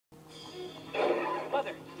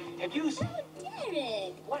Mother, have you... Oh,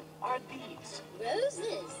 Derek! What are these?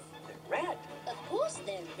 Roses. They're red. Of course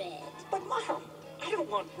they're red. But, Mom, I don't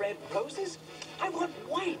want red roses. I want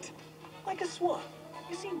white. Like a swan.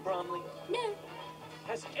 You seen Bromley? No.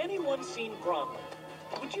 Has anyone seen Bromley?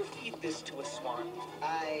 Would you feed this to a swan?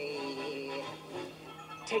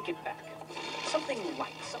 Take it back. Something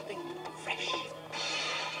light, something fresh.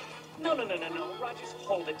 No, Rogers,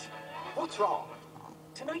 hold it. What's wrong?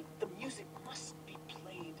 Tonight, the music must be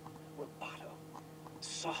played rubato.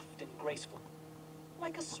 Soft and graceful.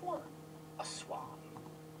 Like a swan. A swan?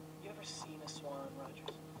 You ever seen a swan,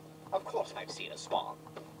 Rogers? Of course I've seen a swan.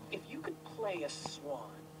 If you could play a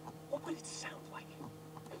swan, what would it sound like?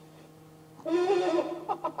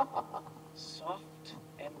 Soft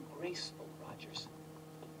and graceful, Rogers.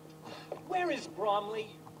 Where is Bromley?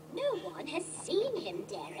 No one has seen him,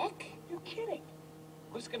 Derek. You're kidding.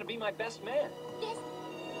 Who's gonna be my best man? Yes.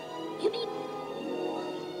 You mean...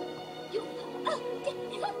 You... Oh, Derek!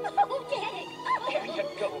 Oh. There you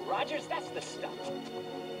go, Rogers. That's the stuff.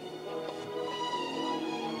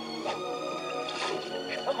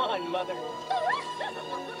 Come on, Mother. Oh,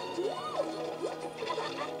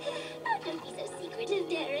 don't be so secretive,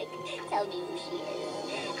 Derek. Tell me who she is.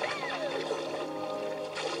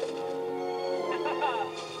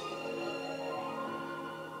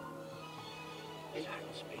 It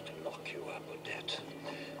hurts me to lock you up, Odette.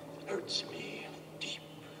 Hurts me deep.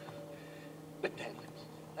 But then,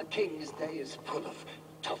 a king's day is full of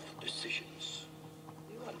tough decisions.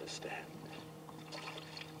 You understand?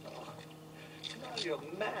 Oh, now you're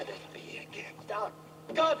mad at me again.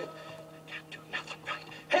 Doggone it! I can't do nothing right.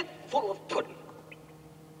 Head full of pudding.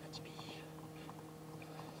 That's me.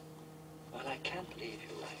 Well, I can't leave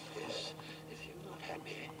you like this. If you're not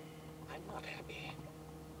happy, I'm not happy.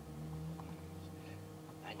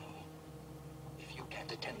 I know. If you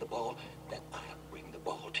can't attend the ball, then I'll bring the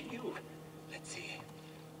ball to you. Let's see.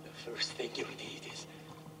 The first thing you'll need is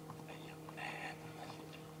a young man.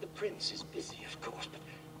 The prince is busy, of course, but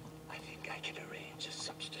I think I can arrange a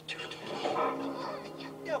substitute.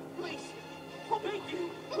 No, please. Oh, thank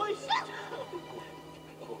you. Please.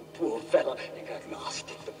 Oh, poor fella. He got lost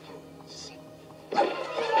in the woods.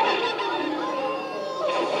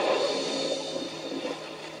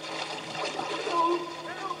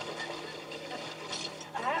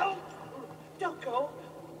 Al? Don't go.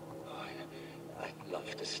 Oh, I'd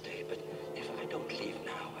love to stay, but if I don't leave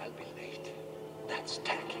now, I'll be late. That's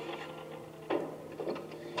tacky.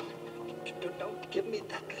 Don't give me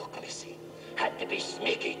that look, Missy. Had to be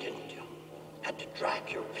sneaky, didn't you? Had to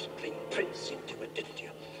drag your weakling prince into it, didn't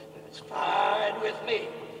you? It's fine with me.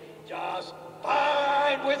 Just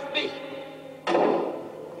fine with me.